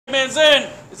man's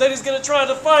end is that he's going to try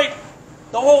to fight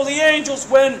the holy angels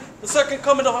when the second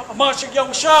coming of Hamashiach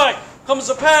Yahushai comes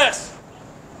to pass.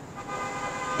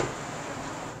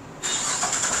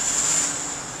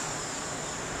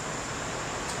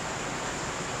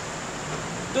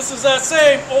 This is that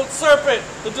same old serpent,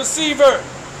 the deceiver.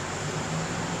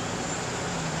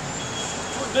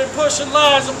 They're pushing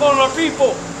lies upon our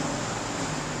people.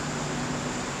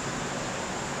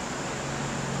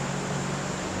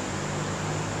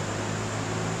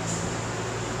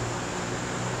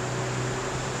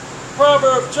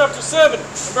 Proverbs chapter 7,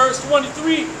 verse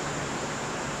 23.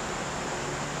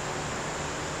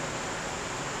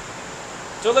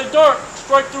 Till a dart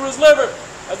strike through his liver,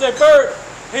 as a bird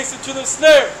hasten to the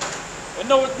snare, and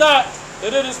knoweth not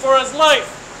that it is for his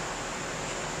life.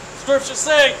 Scriptures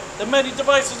say that many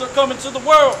devices are coming to the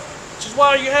world, which is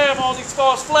why you have all these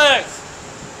false flags.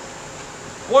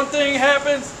 One thing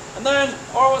happens, and then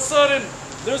all of a sudden,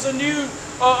 there's a new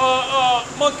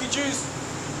monkey juice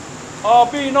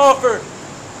being offered.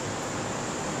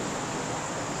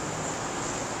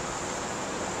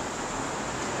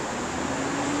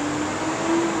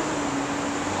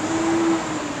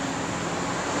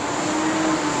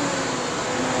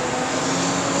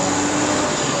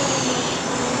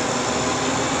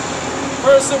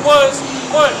 First it was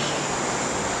what?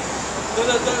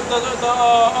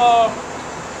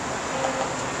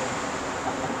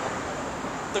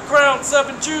 The Crown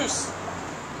 7 juice.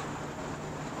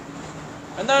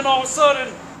 And then all of a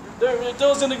sudden, it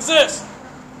doesn't exist.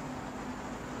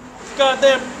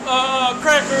 Goddamn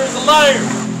cracker is a liar.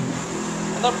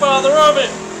 And the father of it.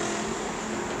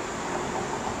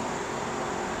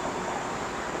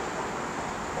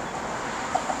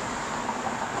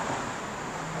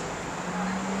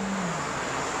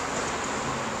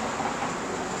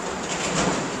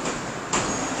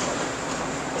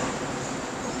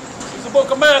 Book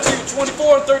of Matthew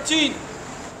 24 and 13.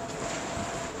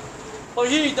 For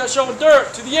he that shall endure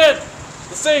to the end,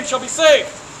 the same shall be saved.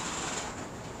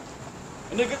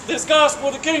 And this gospel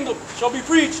of the kingdom shall be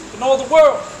preached in all the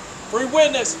world for a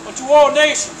witness unto all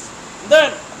nations. And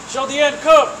then shall the end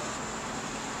come.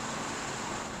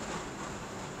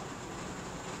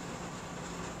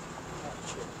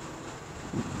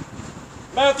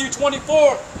 Matthew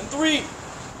 24 and 3.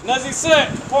 And as he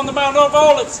sat upon the Mount of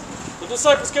Olives, the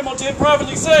disciples came unto him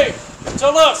privately, saying,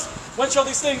 Tell us, when shall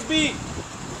these things be?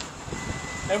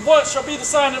 And what shall be the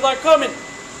sign of thy coming,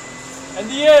 and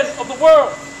the end of the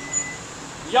world?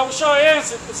 Yahushua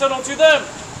answered and said unto them,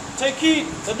 Take heed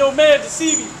that no man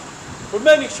deceive you, for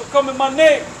many shall come in my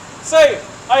name, saying,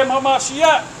 I am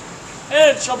Hamashiach,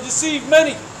 and shall deceive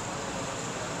many.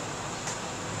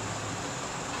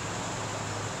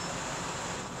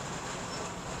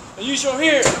 And you shall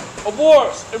hear of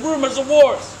wars and rumors of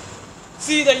wars.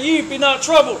 See that ye be not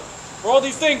troubled, for all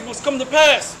these things must come to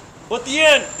pass, but the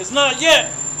end is not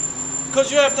yet.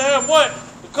 Because you have to have what?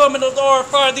 The coming of the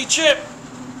RFID chip,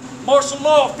 martial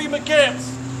law, FEMA camps,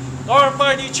 the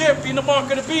RFID chip being the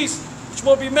mark of the beast, which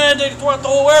will be mandated throughout the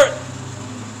whole earth.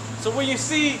 So when you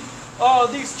see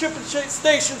these chipping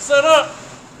stations set up,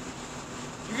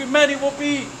 many will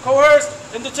be coerced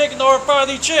into taking the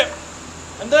RFID chip.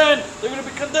 And then they're going to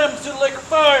be condemned to the lake of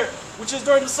fire, which is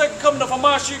during the second coming of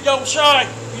Hamashiach Yahushai,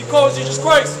 who he calls Jesus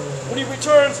Christ, when he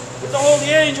returns with the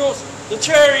holy angels, the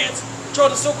chariots, which are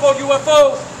the so-called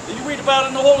UFOs that you read about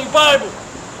in the Holy Bible.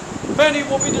 Many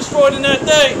will be destroyed in that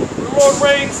day, when the Lord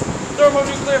rains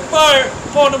thermonuclear fire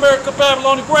upon America,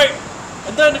 Babylon the Great.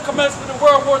 And then the commencement of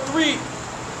World War III,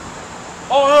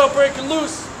 all hell breaking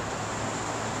loose.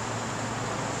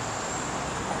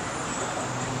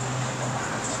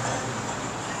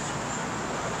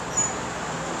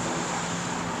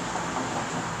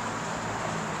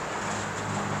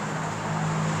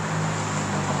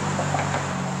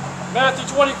 Matthew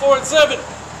 24 and 7.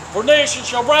 For nation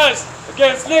shall rise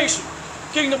against nation,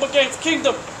 kingdom against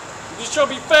kingdom. There shall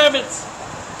be famines,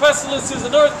 pestilences,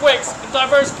 and earthquakes in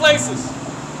diverse places.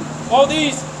 All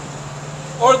these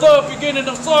are the beginning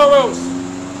of sorrows.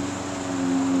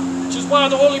 Which is why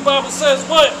the Holy Bible says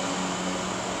what?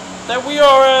 That we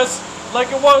are as,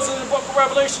 like it was in the book of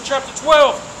Revelation chapter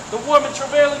 12, the woman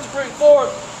travailing to bring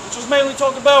forth, which was mainly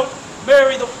talking about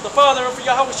Mary, the father of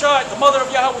Yahushai, the mother of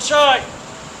Yahushai,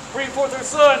 bring forth her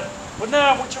son, but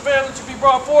now we're travailing to be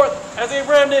brought forth as a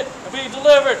remnant and being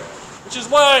delivered. Which is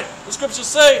why the scriptures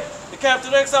say, the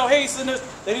captive exile hasteneth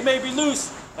that he may be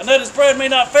loose, and that his bread may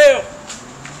not fail.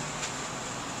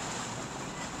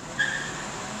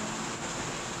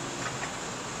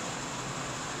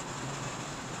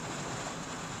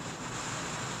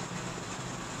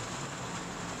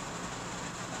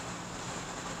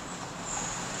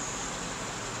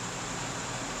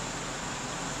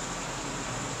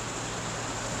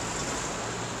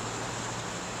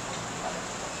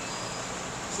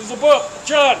 This is the book of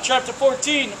John, chapter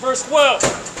 14, verse 12.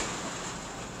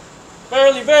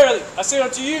 Verily, verily, I say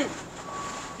unto you,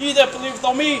 he that believeth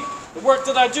on me, the work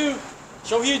that I do,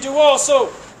 shall he do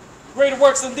also. Greater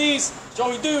works than these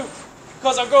shall he do,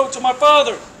 because I go to my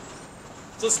Father.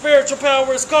 So spiritual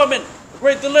power is coming. A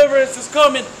great deliverance is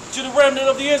coming to the remnant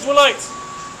of the Israelites.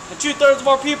 And 2/3 of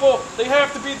our people, they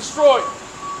have to be destroyed.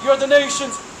 You are the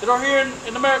nations that are here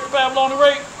in America, Babylon, and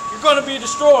Iraq, you're going to be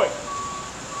destroyed.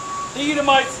 The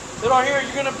Edomites that are here,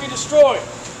 you're going to be destroyed.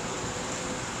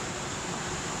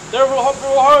 There will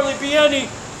hardly be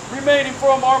any remaining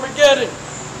from Armageddon.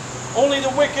 Only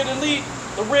the wicked elite,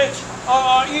 the rich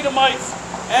Edomites,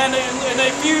 and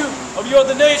a few of you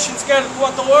other nations scattered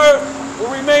throughout the earth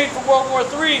will remain for World War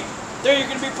III. There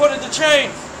you're going to be put into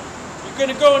chains. You're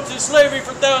going to go into slavery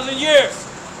for 1,000 years.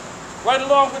 Right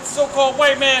along with the so-called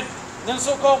white man. And then the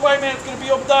so-called white man is going to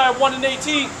be Obadiah 1 and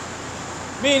 18.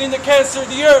 Meaning the cancer of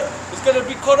the earth is going to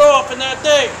be cut off in that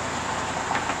day.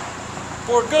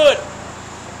 For good.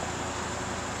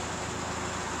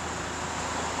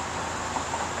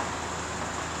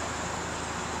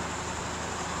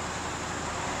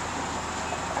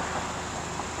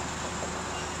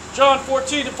 John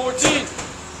 14 and 14.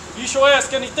 If you shall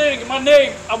ask anything in my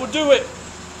name, I will do it.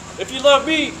 If you love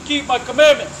me, keep my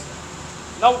commandments.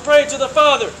 And I will pray to the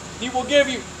Father. He will give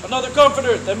you another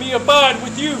comforter that may abide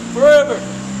with you forever.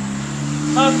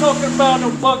 I'm not talking about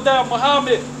no bugged out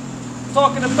Muhammad. I'm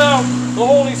talking about the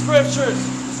Holy Scriptures,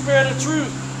 the Spirit of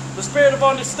truth, the Spirit of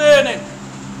understanding,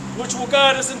 which will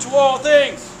guide us into all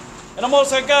things. And the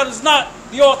Most High God is not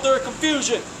the author of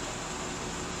confusion.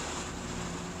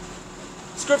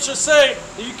 Scriptures say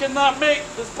that you cannot make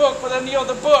this book with any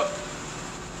other book.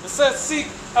 It says, seek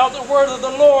out the word of the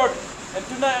Lord and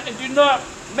do not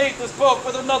make this book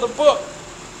with another book.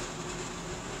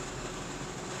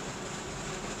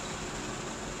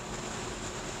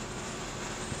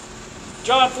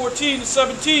 John 14 and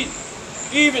 17.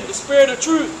 Even the Spirit of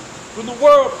truth, whom the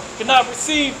world cannot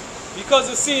receive, because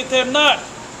it seeth him not,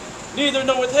 neither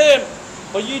knoweth him,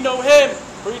 but ye know him,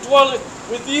 for he dwelleth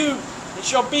with you, and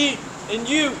shall be in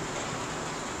you.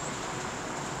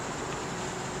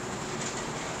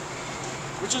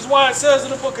 Which is why it says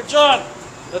in the book of John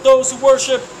that those who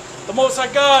worship the Most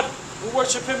High God will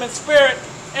worship him in spirit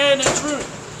and in truth.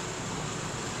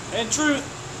 In truth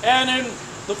and in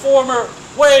the former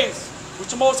ways which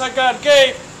the Most High God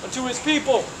gave unto his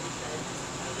people.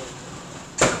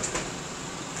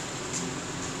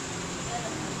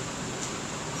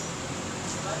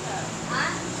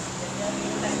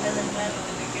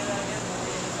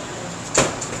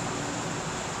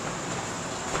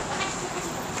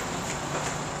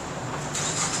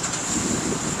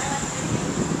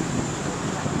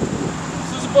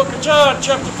 Book of John,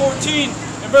 chapter 14,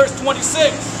 and verse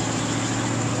 26.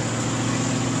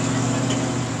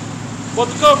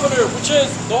 But the Comforter, which is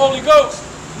the Holy Ghost,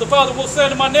 the Father will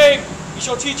send in my name, he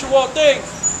shall teach you all things,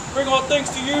 bring all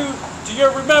things to you, to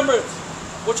your remembrance,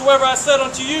 whatsoever I said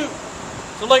unto you.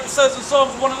 So like it says in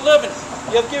Psalms 111,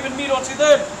 he hath given meat unto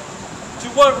them, to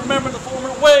what? Remember the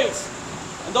former ways.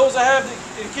 And those that have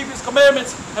and keep his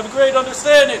commandments have a great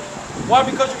understanding. Why?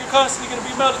 Because you're constantly going to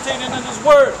be meditating in his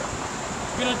word.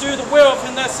 You're going to do the will of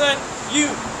him that sent you,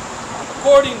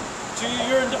 according to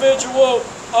your individual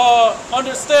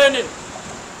understanding.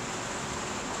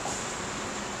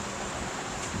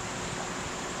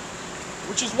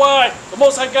 Which is why the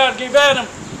Most High God gave Adam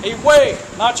a way,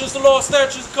 not just the law,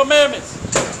 statutes, and commandments,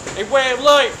 a way of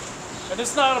life. And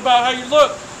it's not about how you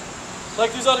look.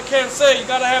 Like these other camps say, you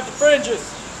got to have the fringes.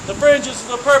 The fringes is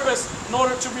the purpose in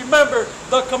order to remember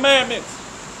the commandments.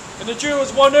 And the Jew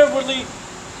is one inwardly.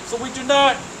 So we do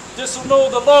not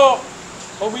disannul the law,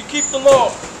 but we keep the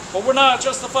law, but we're not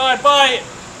justified by it.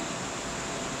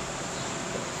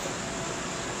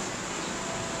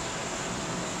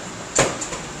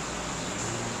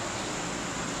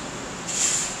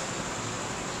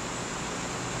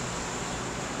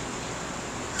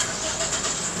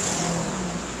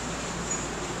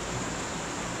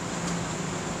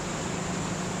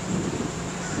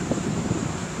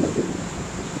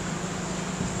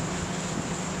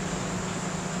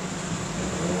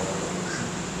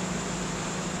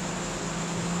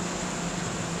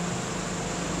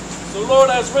 The Lord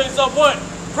has raised up what?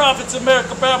 Prophets in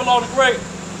America, Babylon the Great,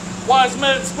 wise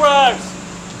men and scribes.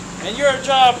 And your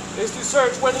job is to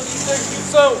search whether these things be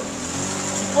so,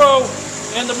 to grow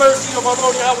in the mercy of our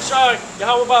Lord Yahweh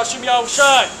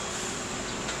Shai.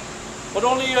 But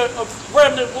only a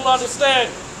remnant will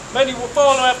understand. Many will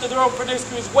follow after their own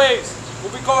promiscuous ways,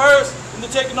 will be coerced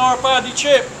into taking the RFID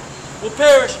chip, will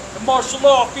perish in martial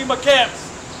law FEMA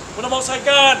camps. when the Most High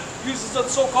God uses the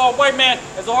so-called white man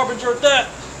as a harbinger of death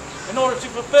in order to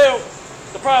fulfill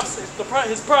the prophecies,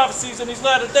 his prophecies in these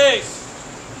latter days.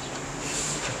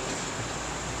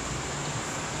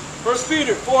 1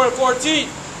 Peter 4 and 14.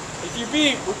 If you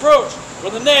be reproached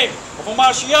for the name of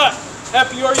Hamashiach,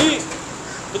 happy are ye,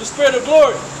 for the Spirit of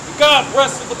glory and God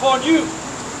resteth upon you.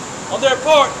 On their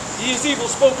part ye is evil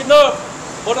spoken of,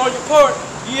 but on your part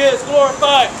ye is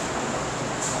glorified.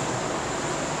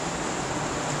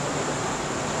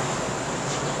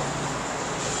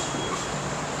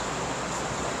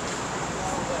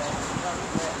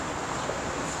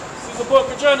 This is the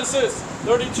book of Genesis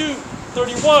 32,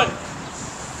 31.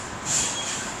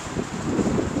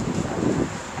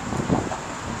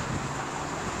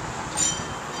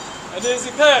 And as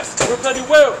he passed over Petty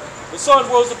Well, the sun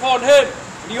rose upon him,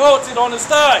 and he halted on his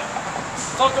thigh.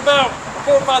 Talk about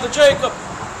forefather Jacob,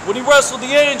 when he wrestled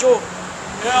the angel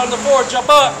on the floor of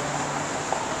Jabbok.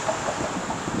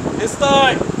 His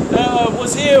thigh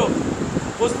was healed,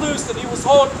 was loosed, and he was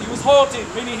halted,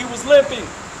 meaning he was limping.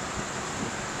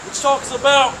 Which talks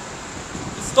about,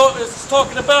 it's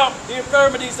talking about the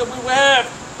infirmities that we will have,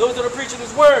 those that are preaching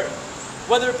his word,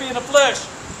 whether it be in the flesh,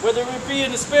 whether it be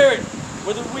in the spirit,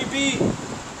 whether we be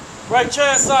right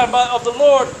chastised of the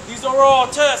Lord. These are all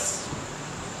tests.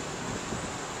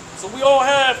 So we all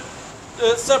have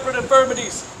separate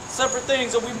infirmities, separate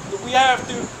things that we have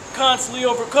to constantly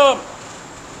overcome.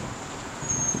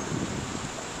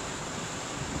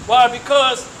 Why?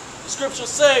 Because the scriptures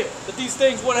say that these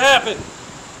things would happen.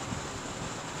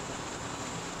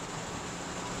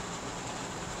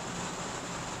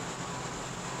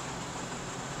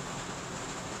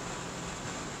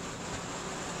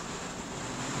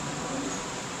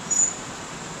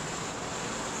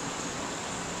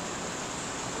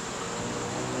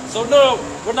 So no,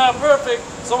 we're not perfect.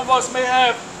 Some of us may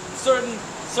have certain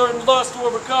lusts to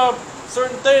overcome,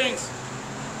 certain things.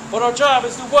 But our job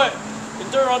is to what?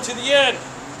 Endure unto the end.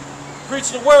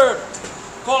 Preach the word.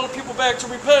 Calling people back to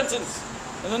repentance.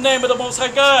 In the name of the Most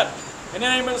High God. In the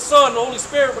name of the Son, the Holy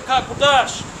Spirit,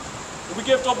 Rakakodash. And we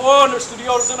give double honors to the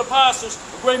elders and apostles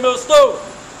of Great Millstone.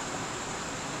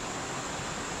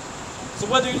 So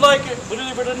whether you like it,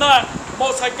 believe it or not, the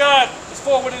Most High God is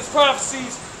forwarding his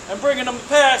prophecies and bringing them to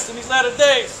pass in these latter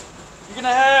days. You're going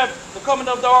to have the coming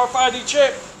of the RFID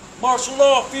chip, martial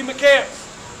law, FEMA camps.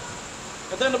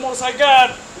 And then the Most High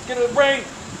God is going to bring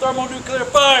thermonuclear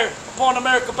fire upon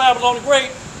America, Babylon the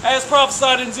Great, as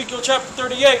prophesied in Ezekiel chapter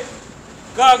 38.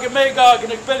 Gog and Magog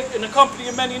and the company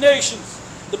of many nations,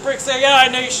 the BRICS AI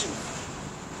nations.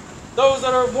 Those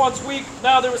that are once weak,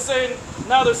 now they're saying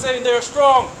they're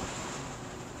strong.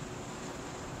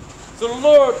 So the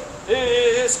Lord,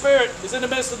 his Spirit is in the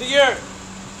midst of the earth.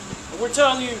 And we're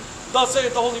telling you, thus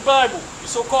saith the Holy Bible, you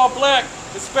so-called black,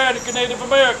 Hispanic, and Native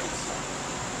Americans.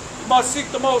 You must seek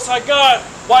the Most High God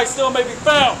while he still may be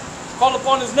found. Call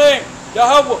upon his name,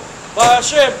 Yahweh,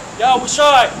 Bahashem, Yahweh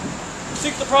Shai.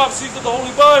 Seek the prophecies of the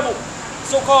Holy Bible,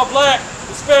 so-called black,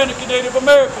 Hispanic, and Native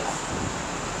Americans.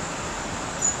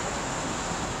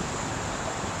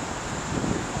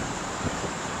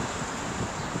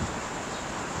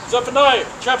 Zephaniah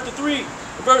chapter 3,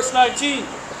 verse 19.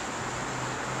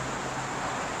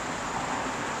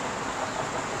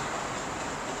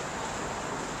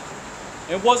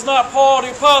 And was not Paul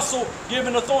the apostle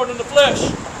given a thorn in the flesh?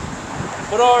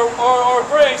 But our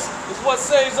grace is what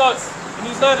saves us in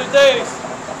these latter days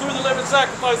through the living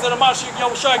sacrifice that Hamashiach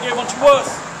Yahushua gave unto us.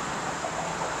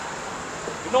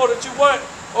 In order to what?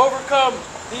 Overcome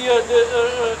the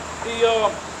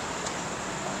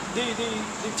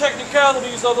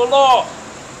technicalities of the law.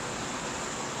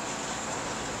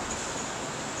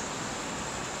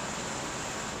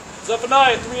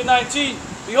 Zephaniah 3 and 19.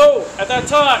 Behold, at that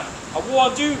time I will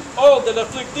undo all that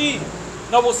afflict thee,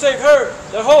 and I will save her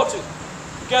that halted,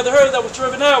 and gather her that was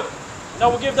driven out, and I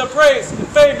will give them praise and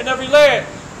fame in every land,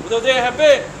 whither they have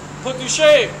been put to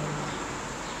shame.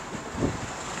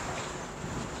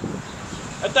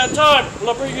 At that time will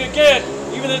I bring you again,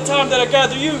 even in the time that I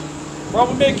gather you, for I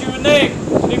will make you a name,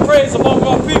 and a praise among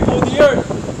all people of the earth,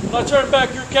 when I turn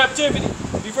back your captivity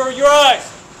before your eyes,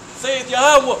 saith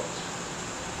Yahweh.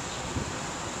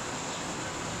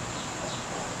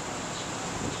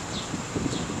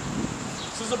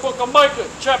 This is the book of Micah,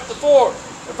 chapter 4,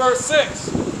 and verse 6.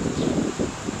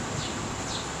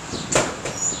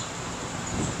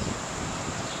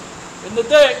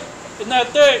 In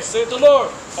that day, saith the Lord,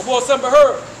 I will assemble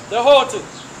her that halted.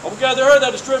 I will gather her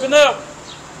that is driven out,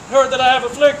 her that I have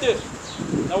afflicted.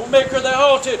 I will make her that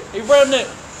halted a remnant.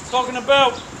 It's talking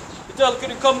about the delicate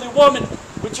and comely woman,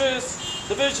 which is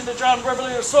the vision that John the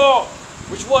Revelator saw,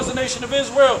 which was the nation of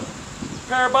Israel,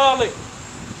 parabolic,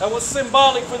 that was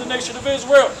symbolic for the nation of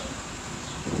Israel.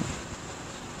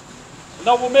 And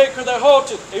I will make her that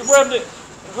halted, a remnant,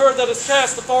 and her that is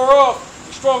cast afar off,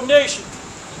 a strong nation.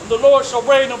 And the Lord shall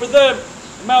reign over them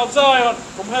in Mount Zion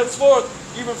from henceforth,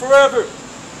 even forever.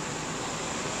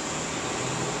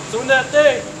 So in that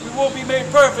day, we will be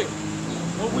made perfect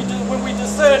when we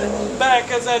descend back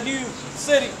as that new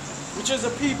city, which is a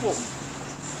people.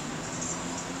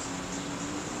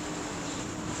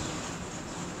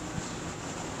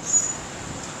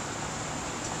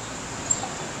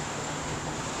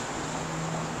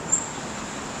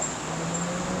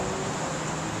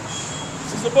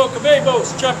 The book of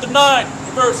Amos, chapter 9,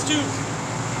 verse 2.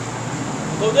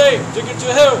 Though they dig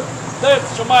into hell,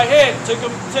 thence shall my hand take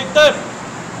them.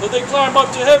 Though they climb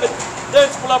up to heaven,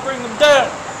 thence will I bring them down.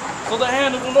 So the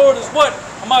hand of the Lord is what?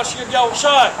 Hamashiach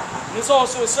Yahushai. And it's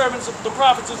also his servants of the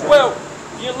prophets as well.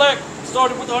 The elect,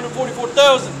 starting with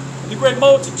 144,000. The great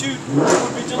multitude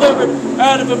will be delivered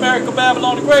out of America,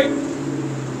 Babylon the Great.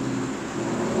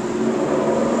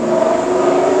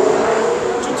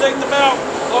 To take them out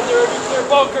of their nuclear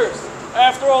bunkers,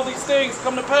 after all these things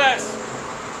come to pass,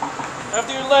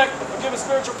 after the elect are given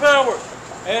spiritual power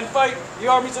and fight the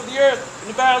armies of the earth in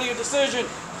the valley of decision,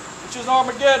 which is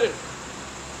Armageddon.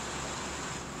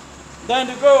 Then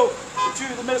to go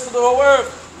into the midst of the whole earth,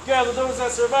 gather those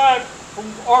that survived from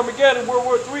Armageddon, World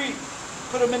War III,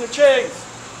 put them in the chains,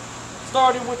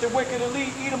 starting with the wicked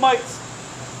elite Edomites,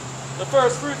 the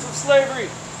first fruits of slavery.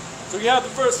 So you have the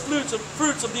first fruits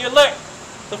of the elect,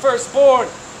 the firstborn,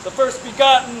 the first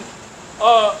begotten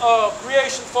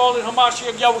creation fallen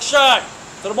Hamashiach Yahushai.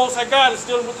 So the Most High God is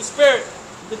dealing with the Spirit.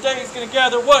 The day He's going to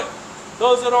gather what?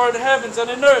 Those that are in the heavens and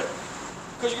in earth.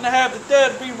 Because you're going to have the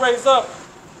dead being raised up.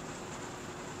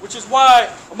 Which is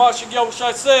why Hamashiach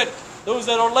Yahushai said, those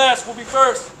that are last will be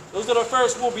first. Those that are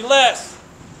first will be last.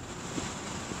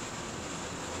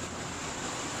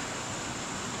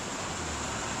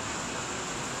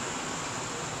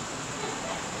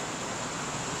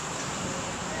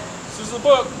 This is the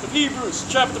book of Hebrews,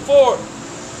 chapter 4,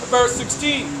 verse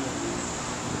 16.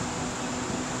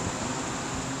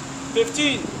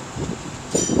 15.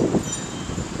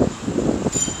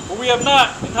 For we have not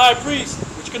an high priest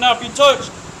which cannot be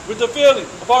touched with the feeling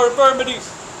of our infirmities,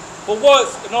 but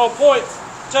was in all points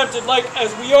tempted like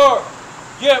as we are,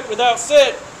 yet without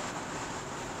sin.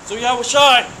 So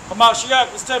Yahushai,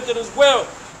 Hamashiach, was tempted as well,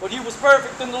 but he was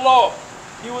perfect in the law.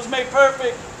 He was made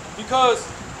perfect because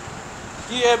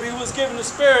he was given the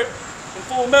Spirit in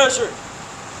full measure,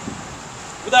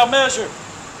 without measure.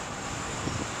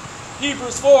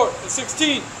 Hebrews 4 and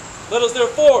 16. Let us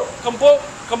therefore come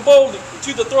boldly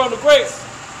into the throne of grace,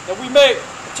 that we may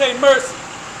obtain mercy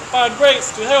and find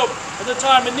grace to help in the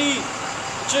time of need,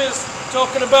 which is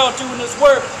talking about doing His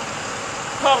work,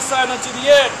 prophesying unto the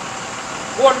end,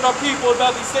 warning our people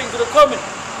about these things that are coming.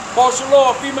 Martial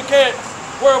law, FEMA camps,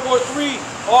 World War III,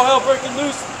 all hell breaking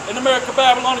loose in America,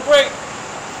 Babylon the Great.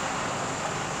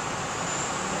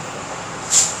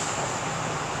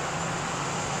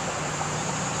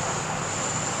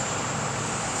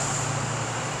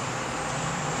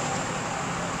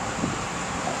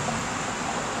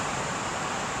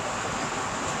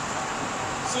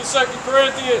 This is 2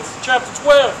 Corinthians chapter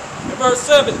 12 and verse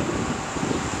 7.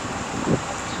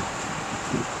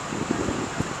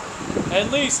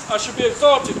 At least I should be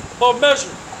exalted above measure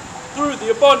through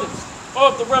the abundance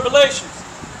of the revelations.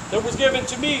 There was given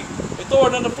to me a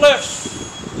thorn in the flesh,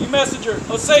 the messenger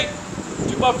of Satan,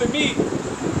 to buffet me,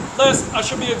 lest I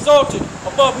should be exalted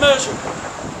above measure.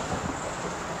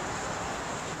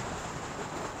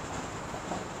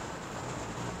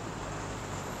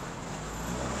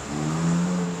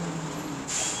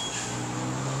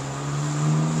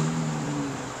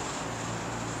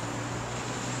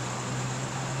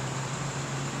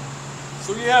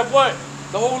 So you have what?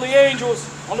 The holy angels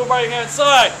on the right-hand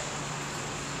side,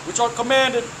 which are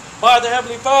commanded by the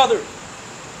Heavenly Father,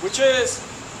 which is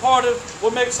part of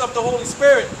what makes up the Holy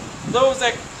Spirit. Those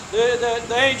that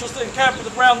the angels encamped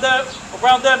around them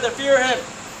that fear Him.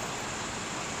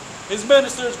 His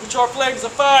ministers, which are flames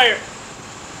of fire.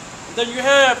 And then you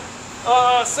have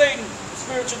Satan, the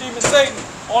spiritual demon Satan,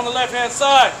 on the left-hand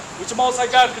side, which the Most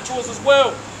High God controls as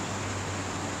well.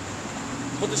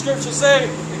 But the scriptures say,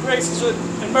 the grace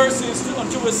and mercy is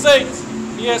unto His saints.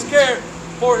 He has care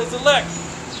for His elect.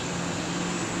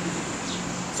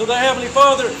 So the Heavenly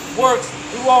Father works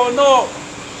through all and all.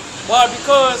 Why?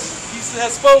 Because He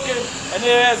has spoken and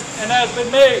has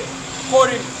been made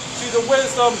according to the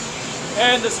wisdom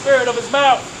and the spirit of His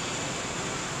mouth.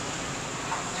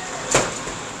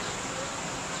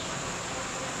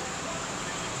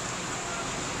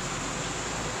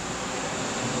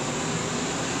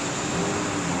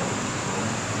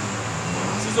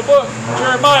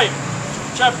 Jeremiah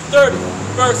chapter 30,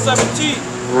 verse 17.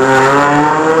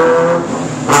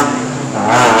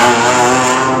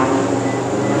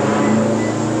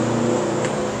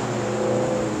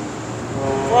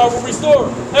 For I will restore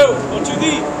health unto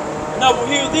thee, and I will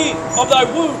heal thee of thy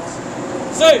wounds.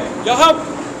 Say, Yahweh,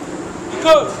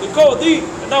 because they call thee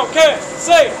an outcast.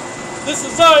 Say, this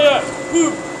is Zion,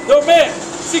 whom no man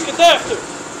seeketh after.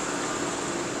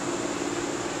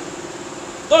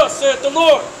 Thus saith the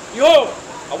Lord, behold,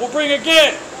 I will bring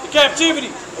again the captivity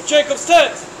of Jacob's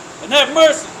tents, and have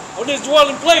mercy on his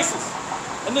dwelling places.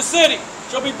 And the city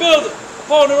shall be builded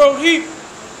upon her own heap,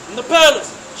 and the palace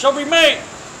shall remain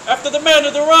after the manner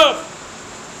thereof.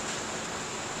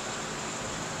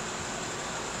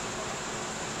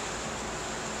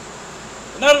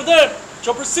 And out of them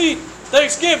shall proceed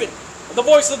thanksgiving, and the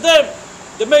voice of them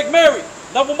that make merry,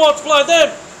 and I will multiply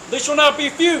them, they shall not be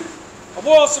few. I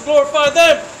will also glorify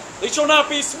them, they shall not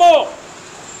be small.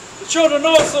 The children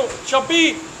also shall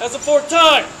be as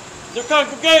aforetime, their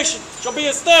congregation shall be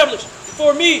established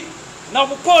before me, and I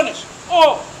will punish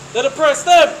all that oppress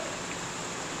them.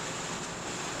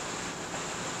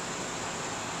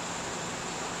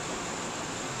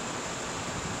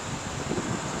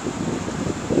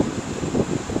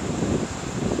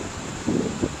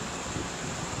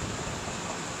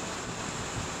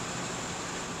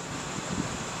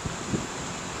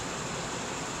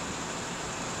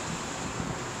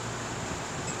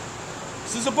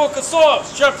 This is the book of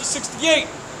Psalms, chapter 68,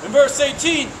 and verse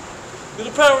 18. Through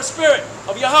the power and spirit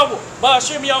of Yahweh,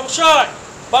 Ba'ashem Yahushai,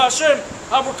 Ba'ashem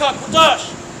Habrakat.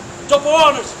 Double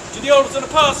honors to the elders and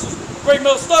apostles, great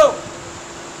millstone.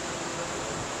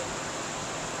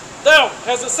 Thou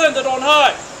hast ascended on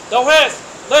high. Thou hast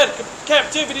led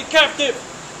captivity captive.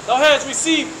 Thou hast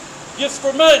received gifts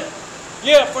for men,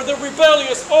 yea, for the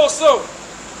rebellious also,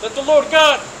 that the Lord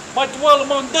God might dwell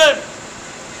among them.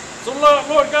 So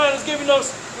Lord God has given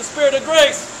us the spirit of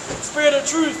grace, the spirit of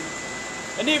truth,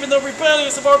 and even the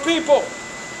rebellious of our people,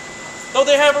 though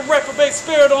they have a reprobate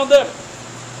spirit on them.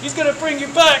 He's going to bring you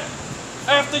back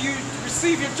after you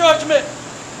receive your judgment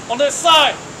on this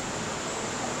side.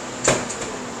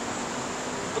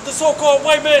 But the so-called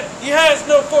white man, he has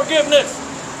no forgiveness,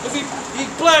 because he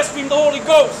blasphemed the Holy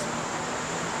Ghost,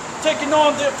 taking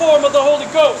on the form of the Holy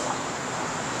Ghost,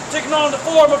 taking on the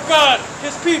form of God,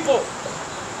 his people.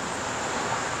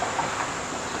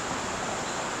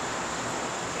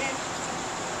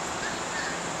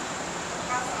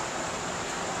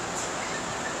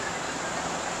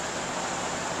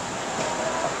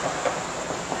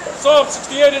 Psalm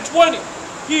 68 and 20.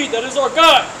 He that is our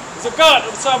God is a God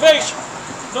of salvation.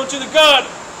 And unto the God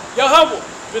Yahweh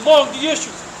belong the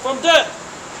issues from death.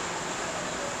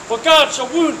 For God shall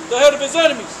wound the head of his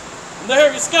enemies, and the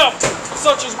hairy scalp of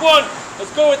such as one as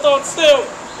goeth on still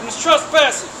in his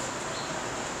trespasses.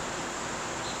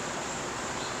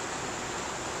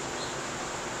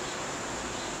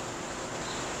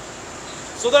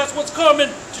 So that's what's coming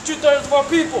to 2/3 of our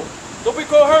people. They'll be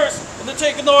coerced into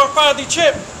taking our 5D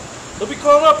chip. They'll be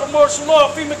caught up in martial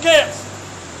law FEMA camps,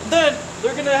 and then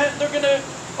they're gonna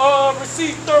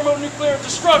receive thermonuclear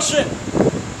destruction.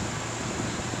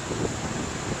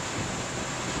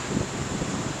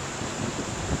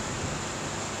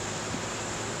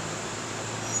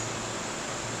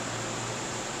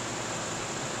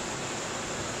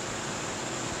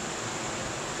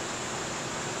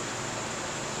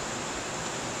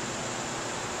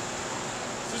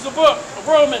 This is the book of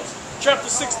Romans, chapter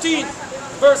 16.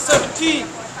 Verse 17.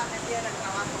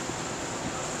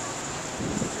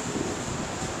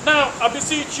 Now I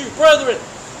beseech you, brethren,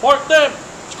 mark them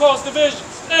which cause divisions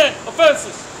and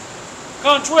offenses,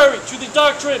 contrary to the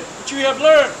doctrine which you have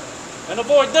learned, and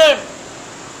avoid them.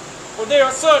 For they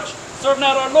are such, serve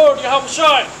not our Lord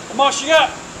Yahushai, the Mashiach,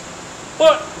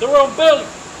 but their own belly,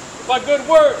 by good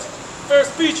words, fair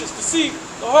speeches, deceive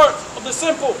the hearts of the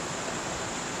simple.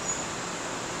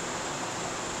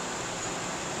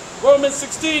 Romans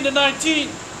 16 and 19.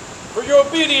 For your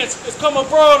obedience is come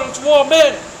abroad unto all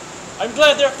men. I am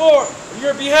glad therefore on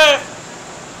your behalf,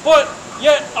 but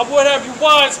yet I would have you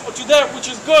wise unto that which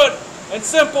is good and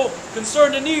simple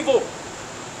concerning evil.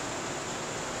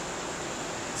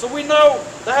 So we know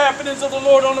the happenings of the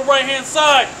Lord on the right hand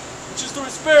side, which is through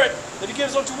his Spirit that he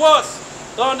gives unto us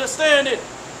to understand it.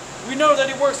 We know that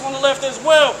he works on the left as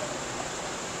well.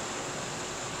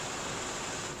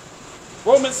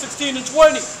 Romans 16 and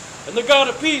 20. And the God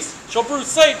of peace shall bruise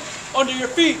Satan under your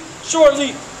feet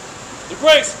shortly. The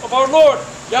grace of our Lord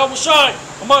Yahushai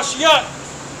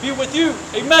HaMashiach be with you.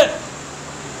 Amen.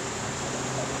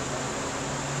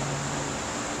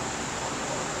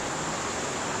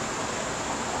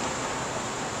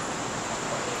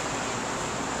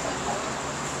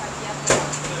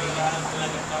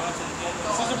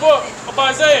 book of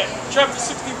Isaiah, chapter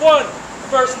 61,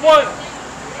 verse 1.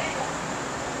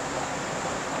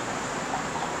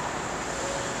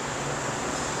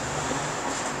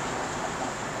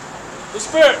 The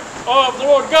Spirit of the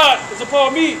Lord God is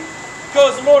upon me,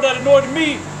 because the Lord hath anointed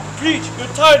me to preach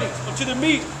good tidings unto the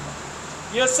meek.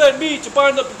 He has sent me to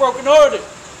bind up the brokenhearted,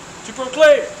 to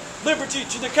proclaim liberty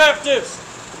to the captives,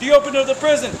 the opening of the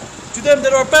prison to them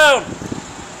that are bound,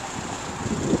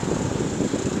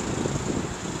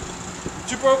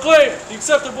 to proclaim the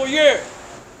acceptable year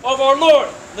of our Lord,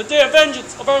 the day of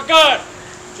vengeance of our God,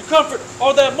 to comfort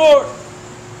all that mourn,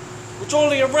 which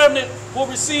only a remnant will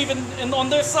receive on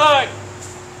this side.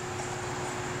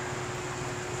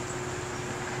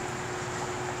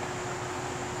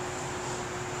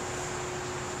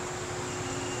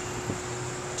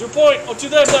 To appoint unto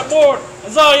them that mourn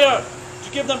in Zion,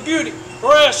 to give them beauty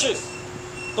for ashes,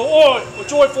 the oil of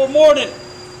joy for mourning,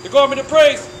 the garment of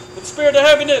praise for the spirit of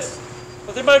heaviness,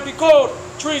 that they might be called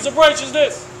trees of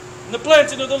righteousness, and the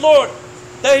planting of the Lord,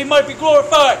 that he might be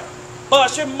glorified. By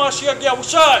Hashem Mashiach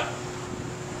Yahushai.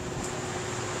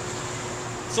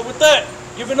 So with that,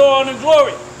 giving all honor and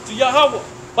glory to Yahweh,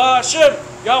 by Hashem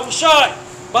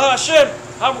Yahushai, by Hashem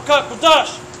Hamakak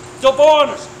Kodash, double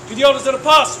honors to the elders and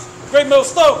apostles, great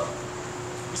millstone.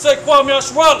 We say Kwame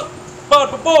Yashwala, Bad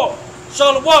Babor,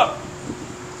 Shalawat.